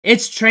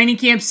It's training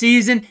camp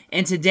season,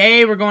 and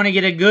today we're going to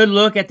get a good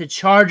look at the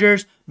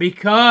Chargers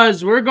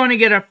because we're going to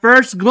get our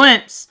first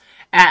glimpse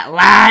at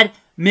Lad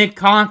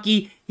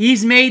McConkey.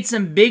 He's made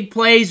some big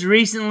plays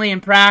recently in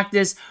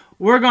practice.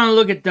 We're going to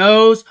look at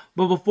those,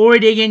 but before we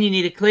dig in, you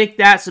need to click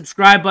that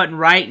subscribe button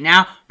right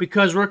now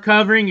because we're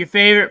covering your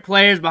favorite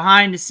players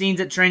behind the scenes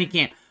at training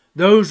camp.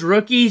 Those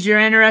rookies you're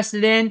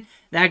interested in,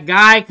 that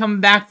guy coming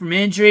back from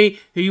injury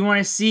who you want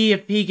to see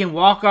if he can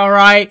walk all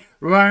right,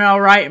 run all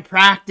right in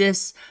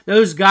practice.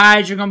 Those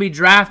guys you're going to be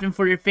drafting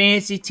for your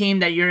fantasy team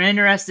that you're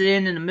interested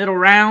in the middle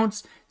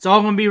rounds. It's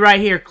all going to be right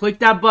here. Click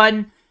that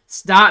button.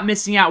 Stop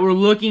missing out. We're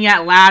looking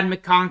at Lad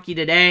McConkey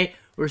today.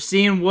 We're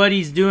seeing what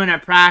he's doing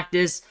at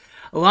practice.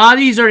 A lot of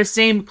these are the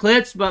same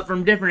clips, but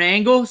from different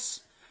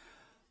angles.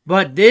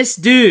 But this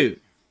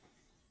dude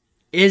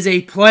is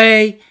a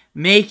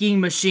play-making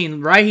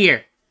machine right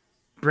here.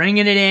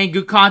 Bringing it in,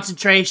 good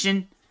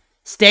concentration.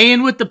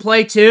 Staying with the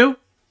play, too.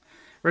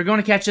 We're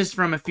going to catch this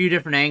from a few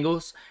different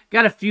angles.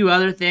 Got a few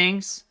other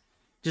things.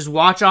 Just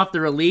watch off the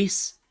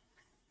release.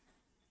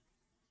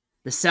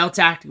 The cell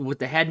tactic with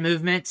the head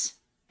movements.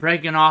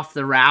 Breaking off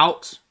the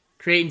route.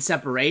 Creating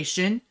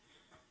separation.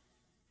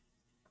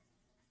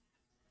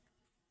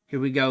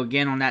 Here we go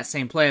again on that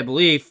same play, I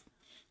believe.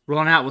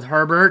 Rolling out with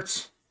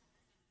Herbert.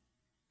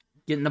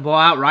 Getting the ball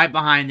out right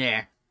behind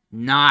there.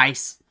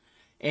 Nice.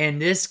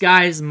 And this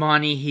guy's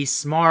money. He's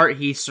smart.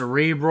 He's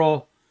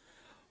cerebral.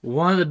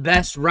 One of the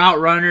best route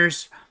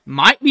runners.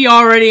 Might be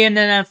already in the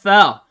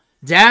NFL.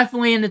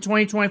 Definitely in the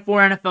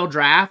 2024 NFL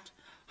Draft.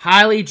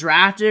 Highly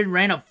drafted.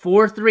 Ran a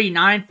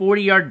 4.39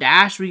 40-yard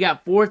dash. We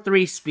got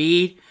 4.3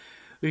 speed.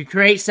 We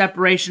create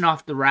separation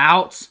off the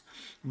routes.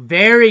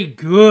 Very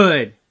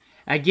good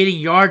at getting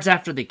yards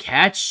after the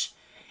catch.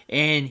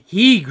 And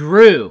he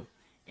grew.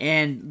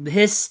 And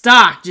his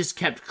stock just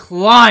kept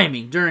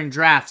climbing during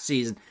draft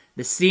season.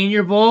 The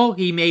Senior Bowl,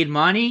 he made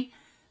money.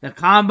 The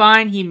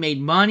Combine, he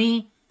made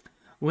money.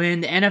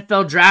 When the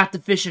NFL Draft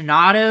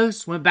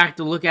aficionados went back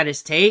to look at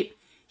his tape,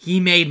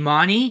 he made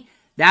money.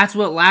 That's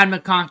what Lad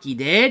McConkey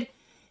did.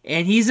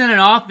 And he's in an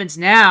offense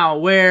now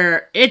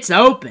where it's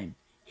open.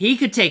 He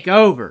could take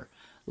over.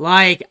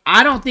 Like,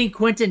 I don't think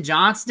Quentin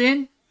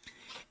Johnston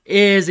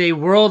is a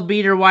world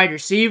beater wide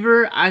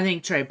receiver. I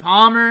think Trey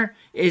Palmer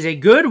is a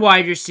good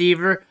wide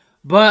receiver.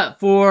 But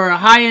for a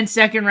high-end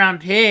second-round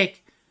pick,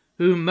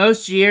 who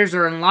most years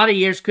or in a lot of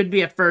years could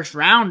be a first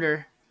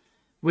rounder,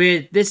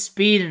 with this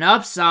speed and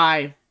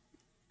upside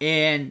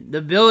and the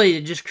ability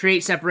to just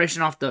create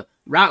separation off the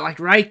route, like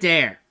right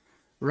there.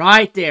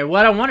 Right there.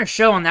 What I want to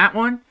show on that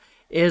one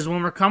is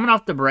when we're coming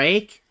off the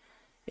break,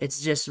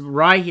 it's just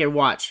right here.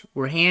 Watch.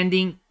 We're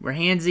handsy,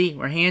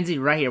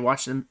 right here.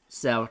 Watch the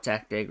cell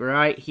tactic.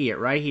 Right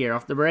here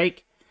off the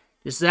break.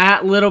 Just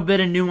that little bit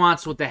of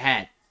nuance with the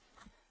head.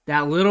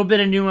 That little bit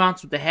of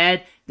nuance with the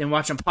head. Then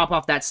watch him pop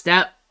off that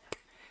step.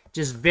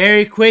 Just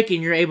very quick,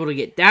 and you're able to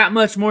get that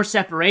much more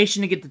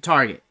separation to get the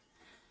target.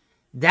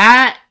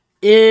 That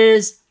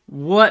is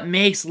what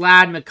makes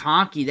Lad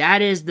McConkey.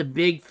 That is the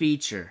big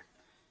feature.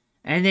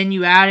 And then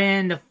you add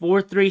in the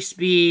 4.3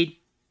 speed,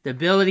 the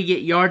ability to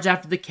get yards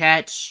after the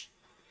catch,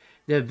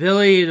 the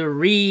ability to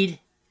read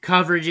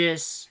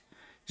coverages,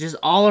 just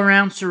all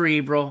around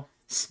cerebral,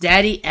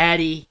 steady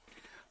Eddie,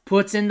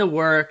 puts in the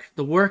work.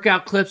 The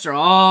workout clips are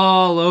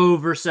all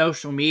over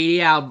social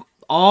media.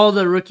 All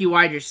the rookie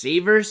wide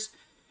receivers.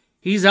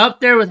 He's up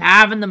there with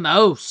having the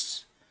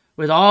most.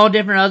 With all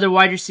different other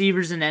wide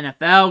receivers in the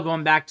NFL,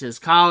 going back to his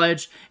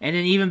college, and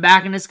then even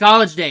back in his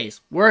college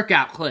days.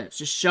 Workout clips,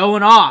 just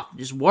showing off,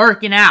 just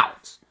working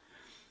out.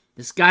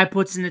 This guy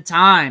puts in the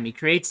time. He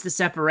creates the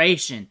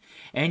separation.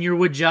 And you're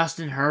with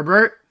Justin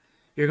Herbert.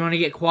 You're going to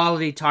get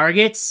quality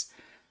targets.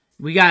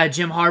 We got a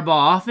Jim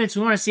Harbaugh offense.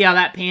 We want to see how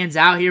that pans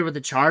out here with the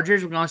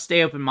Chargers. We're going to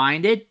stay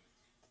open-minded.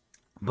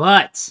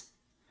 But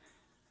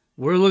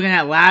we're looking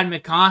at Lad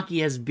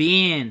McConkey as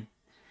being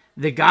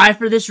the guy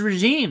for this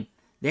regime.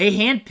 They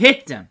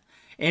handpicked him.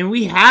 And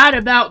we had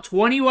about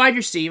 20 wide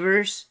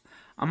receivers.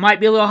 I might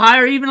be a little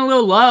higher, even a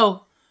little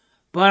low.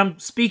 But I'm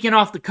speaking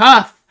off the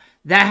cuff.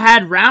 That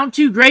had round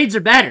 2 grades or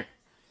better.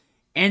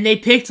 And they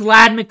picked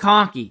Lad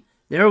McConkey.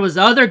 There was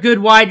other good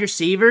wide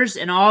receivers.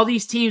 And all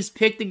these teams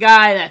picked the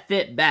guy that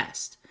fit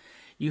best.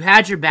 You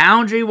had your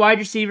boundary wide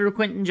receiver,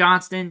 Quentin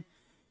Johnston.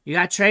 You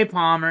got Trey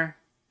Palmer.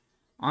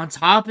 On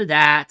top of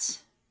that,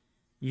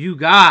 you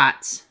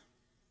got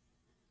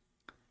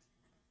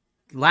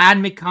Lad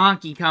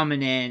McConkey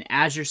coming in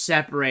as your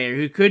separator,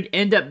 who could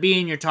end up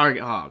being your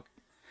target hog.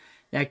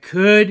 That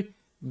could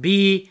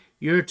be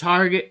your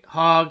target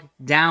hog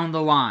down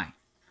the line.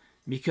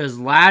 Because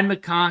Lad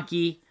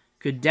McConkey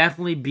could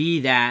definitely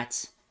be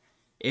that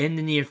in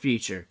the near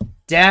future.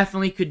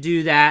 Definitely could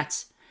do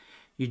that.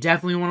 You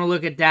definitely want to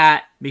look at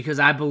that because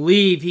I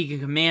believe he can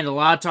command a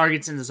lot of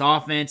targets in this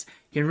offense.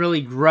 Can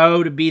really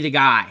grow to be the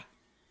guy.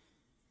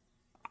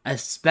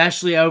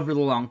 Especially over the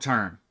long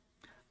term.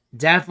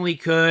 Definitely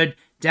could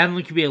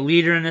be a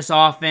leader in this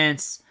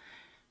offense.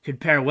 Could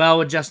pair well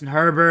with Justin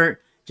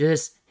Herbert.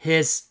 Just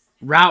his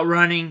route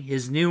running,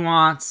 his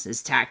nuance,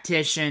 his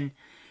tactician.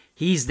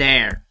 He's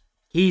there.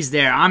 he's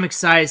there. I'm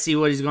excited to see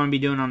what he's going to be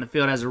doing on the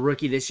field as a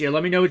rookie this year.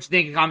 Let me know what you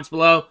think in the comments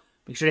below.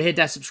 Make sure to hit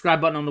that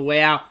subscribe button on the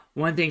way out.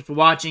 One thing for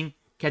watching.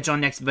 Catch you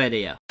on next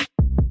video.